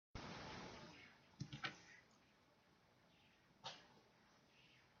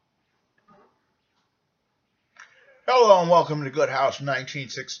Hello and welcome to Good House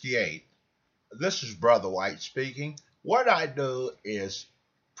 1968. This is Brother White speaking. What I do is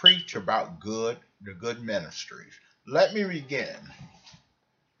preach about the good ministries. Let me begin.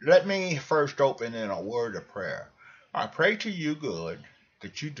 Let me first open in a word of prayer. I pray to you, good,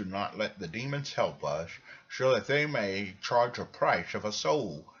 that you do not let the demons help us, so that they may charge a price of a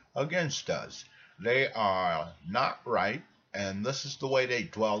soul against us. They are not right, and this is the way they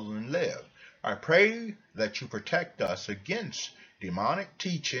dwell and live. I pray that you protect us against demonic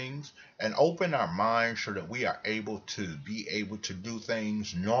teachings and open our minds so that we are able to do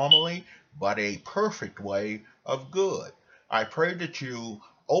things normally, but a perfect way of good. I pray that you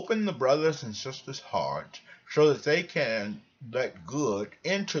open the brothers and sisters' hearts so that they can let good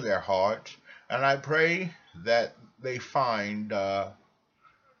into their hearts. And I pray that they find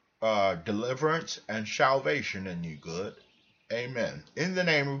deliverance and salvation in you, good. Amen. In the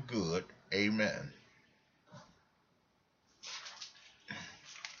name of good, amen.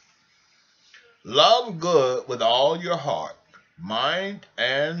 Love good with all your heart, mind,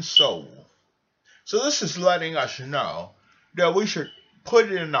 and soul. So this is letting us know that we should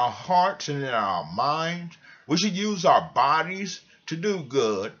put it in our hearts and in our minds. We should use our bodies to do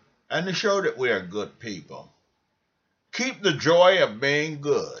good and to show that we are good people. Keep the joy of being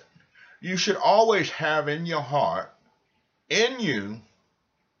good. You should always have in your heart, in you,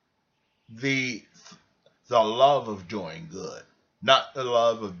 the the love of doing good, not the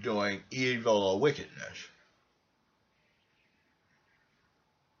love of doing evil or wickedness.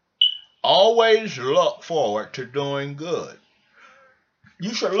 Always look forward to doing good.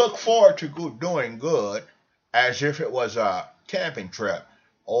 You should look forward to doing good as if it was a camping trip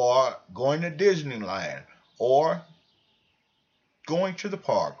or going to Disneyland or going to the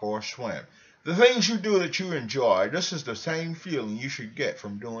park or swim. The things you do that you enjoy, this is the same feeling you should get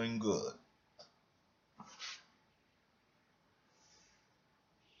from doing good.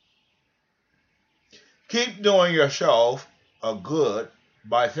 Keep doing yourself a good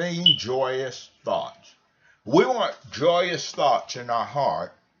by thinking joyous thoughts. We want joyous thoughts in our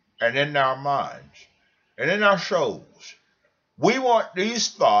heart and in our minds and in our souls. We want these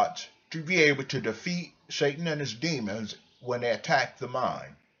thoughts to be able to defeat Satan and his demons when they attack the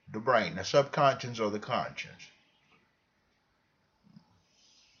mind, the brain, the subconscious, or the conscience.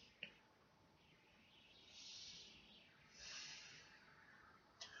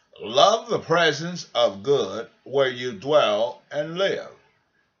 Love the presence of good where you dwell and live.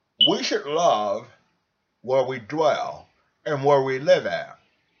 We should love where we dwell and where we live at.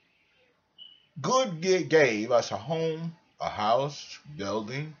 Good gave us a home, a house,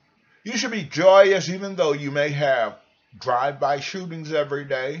 building. You should be joyous even though you may have drive-by shootings every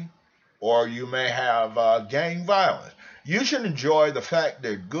day or you may have gang violence. You should enjoy the fact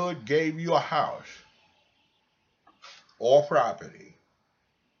that good gave you a house or property.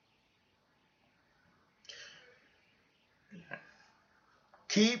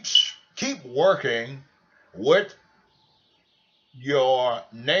 Keep working with your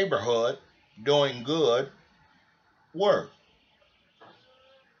neighborhood doing good work.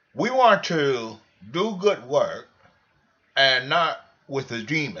 We want to do good work and not with the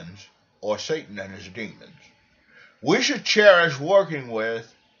demons or Satan and his demons. We should cherish working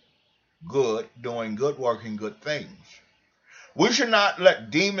with good, doing good, working good things. We should not let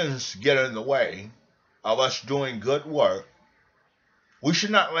demons get in the way of us doing good work. We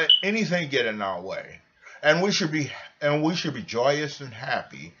should not let anything get in our way. And we should be joyous and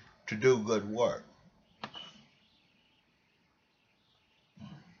happy to do good work.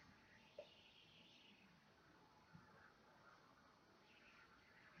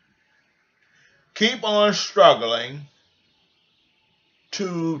 Keep on struggling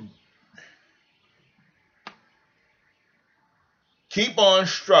to keep on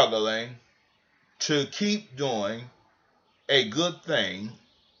struggling to keep doing a good thing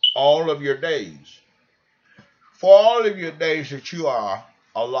all of your days. For all of your days that you are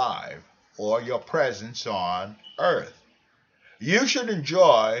alive or your presence on earth, you should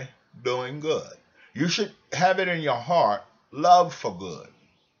enjoy doing good. You should have it in your heart, love for good.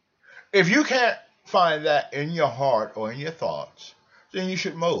 If you can't find that in your heart or in your thoughts, then you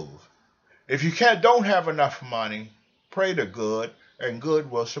should move. If you don't have enough money, pray to good, and good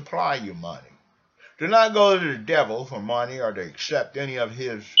will supply you money. Do not go to the devil for money or to accept any of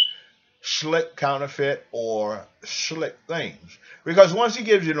his slick counterfeit or slick things. Because once he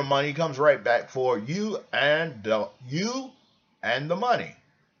gives you the money, he comes right back for you and the money.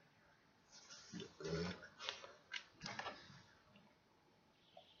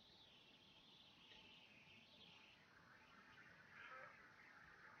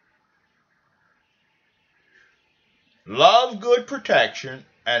 Love good protection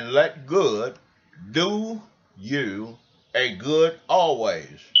and let good do you a good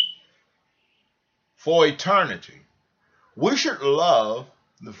always for eternity. We should love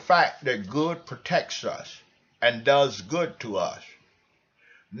the fact that good protects us and does good to us,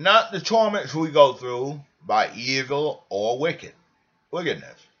 not the torments we go through by evil or wickedness.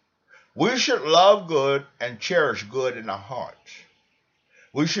 We should love good and cherish good in our hearts.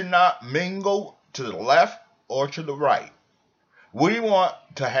 We should not mingle to the left or to the right. We want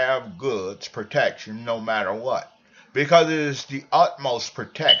to have God's protection no matter what, because it is the utmost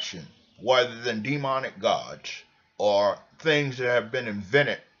protection rather than demonic gods or things that have been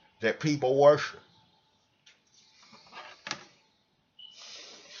invented that people worship.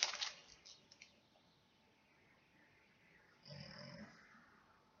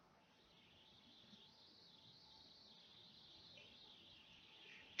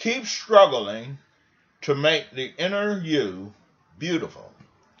 Keep struggling to make the inner you beautiful.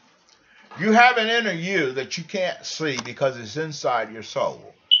 You have an inner you that you can't see because it's inside your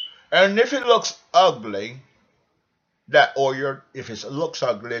soul. And if it looks ugly, if it looks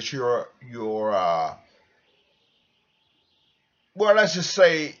ugly, it's well, let's just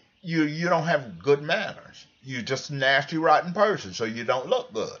say you don't have good manners. You're just a nasty, rotten person, so you don't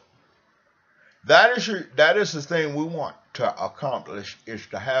look good. That is the thing we want to accomplish, is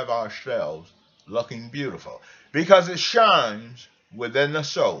to have ourselves looking beautiful, because it shines within the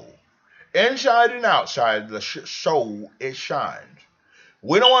soul. Inside and outside the soul, it shines.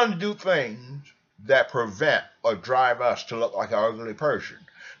 We don't want to do things that prevent or drive us to look like an ugly person.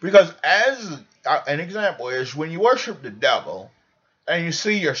 Because as an example is, when you worship the devil and you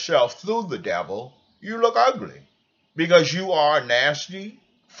see yourself through the devil, you look ugly. Because you are a nasty,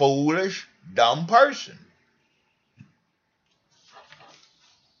 foolish, dumb person.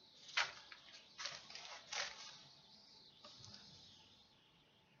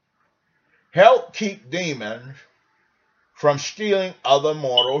 Help keep demons from stealing other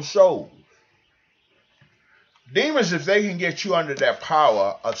mortal souls. Demons, if they can get you under their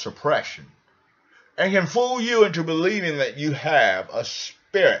power of suppression and can fool you into believing that you have a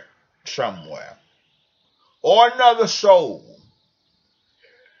spirit somewhere or another soul,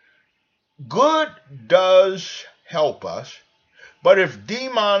 good does help us. But if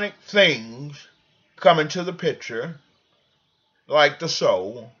demonic things come into the picture, like the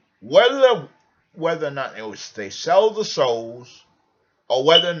soul, whether or not they sell the souls or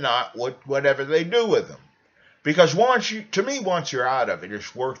whether or not whatever they do with them, because once you're out of it,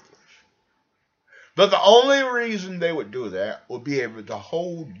 it's worthless. But the only reason they would do that would be able to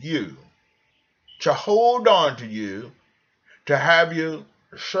hold on to you, to have you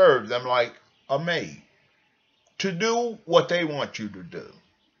serve them like a maid, to do what they want you to do.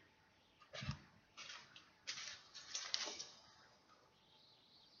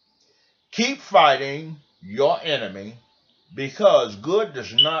 Keep fighting your enemy, because good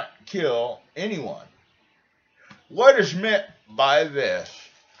does not kill anyone. What is meant by this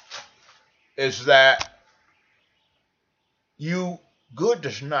is that good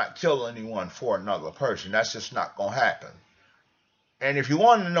does not kill anyone for another person. That's just not going to happen. And if you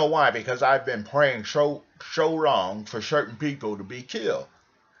want to know why, because I've been praying so long for certain people to be killed.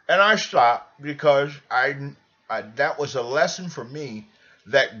 And I stopped because that was a lesson for me,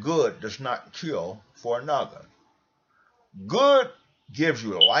 that good does not kill for another. Good gives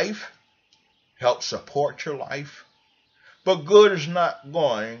you life, helps support your life, but good is not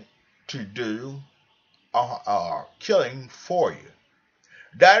going to do killing for you.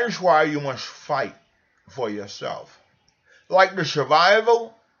 That is why you must fight for yourself, like the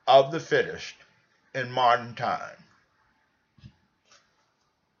survival of the fittest in modern time.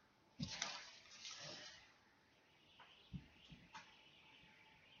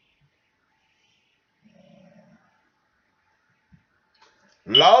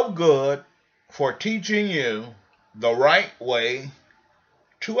 Love good for teaching you the right way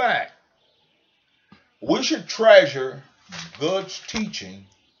to act. We should treasure God's teaching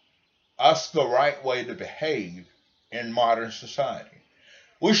us the right way to behave in modern society.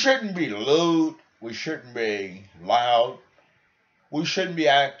 We shouldn't be lewd. We shouldn't be loud. We shouldn't be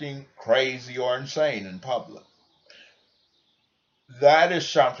acting crazy or insane in public. That is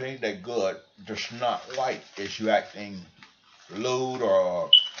something that good does not like, is you acting lewd or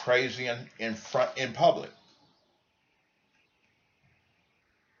crazy in public.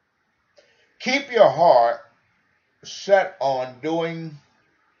 Keep your heart set on doing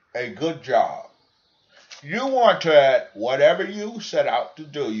a good job. You want to, whatever you set out to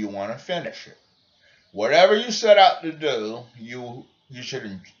do, you want to finish it. Whatever you set out to do,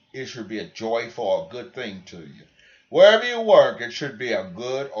 it should be a joyful or good thing to you. Wherever you work, it should be a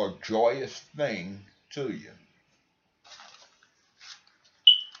good or joyous thing to you.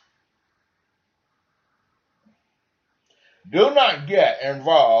 Do not get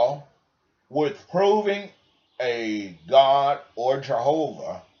involved with proving a God or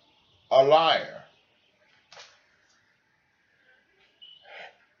Jehovah a liar.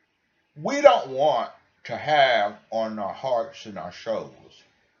 We don't want to have on our hearts and our shoulders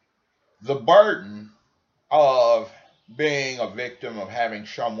the burden of being a victim of having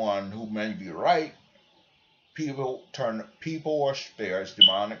someone who may be right. People or spirits,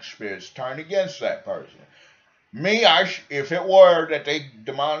 demonic spirits, turn against that person. Me, if it were that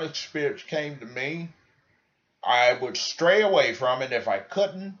demonic spirits came to me, I would stray away from it. If I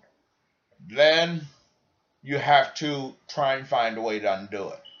couldn't, then you have to try and find a way to undo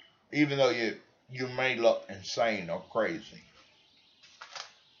it, even though you may look insane or crazy.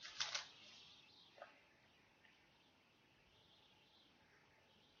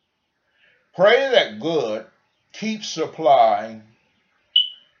 Pray that good keeps supplying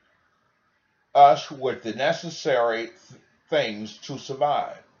us with the necessary things to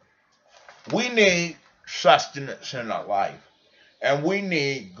survive. We need sustenance in our life, and we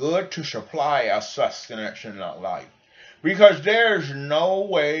need good to supply our sustenance in our life, because there's no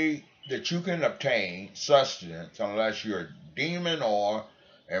way that you can obtain sustenance unless you're a demon or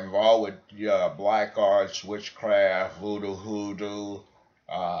involved with black arts, witchcraft, hoodoo,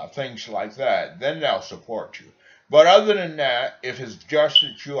 things like that. Then they'll support you. But other than that, if it's just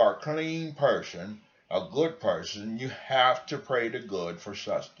that you are a clean person, a good person, you have to pray to good for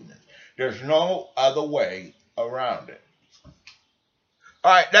sustenance. There's no other way around it.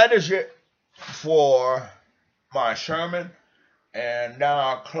 All right, that is it for my sermon. And now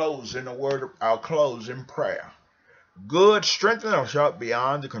I'll close in prayer. Good, strengthen us up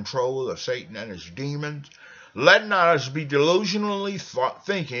beyond the control of Satan and his demons. Let not us be delusionally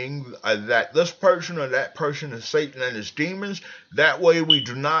thinking that this person or that person is Satan and his demons. That way we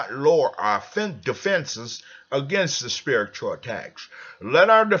do not lower our defenses against the spiritual attacks. Let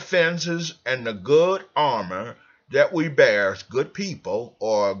our defenses and the good armor that we bear as good people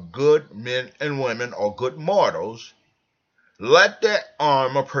or good men and women or good mortals, let that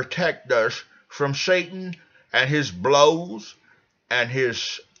armor protect us from Satan and his blows and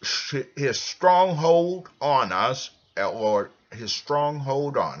his stronghold on us,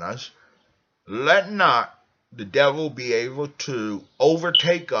 Let not the devil be able to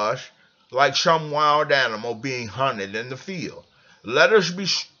overtake us like some wild animal being hunted in the field. Let us be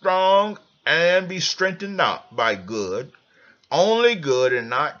strong and be strengthened up by good, only good, and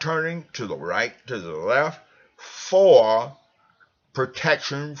not turning to the right, to the left, for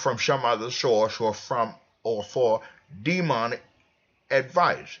protection from some other source or for demonic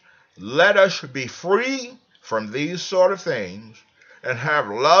advice. Let us be free from these sort of things and have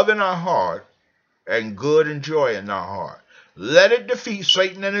love in our heart and good and joy in our heart. Let it defeat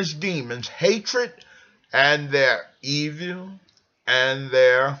Satan and his demons, hatred and their evil and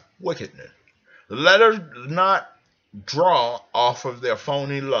their wickedness. Let us not draw off of their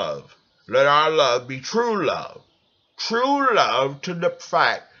phony love. Let our love be true love to the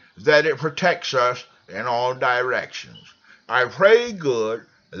fact that it protects us in all directions. I pray good,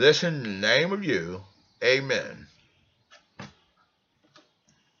 this in the name of you. Amen.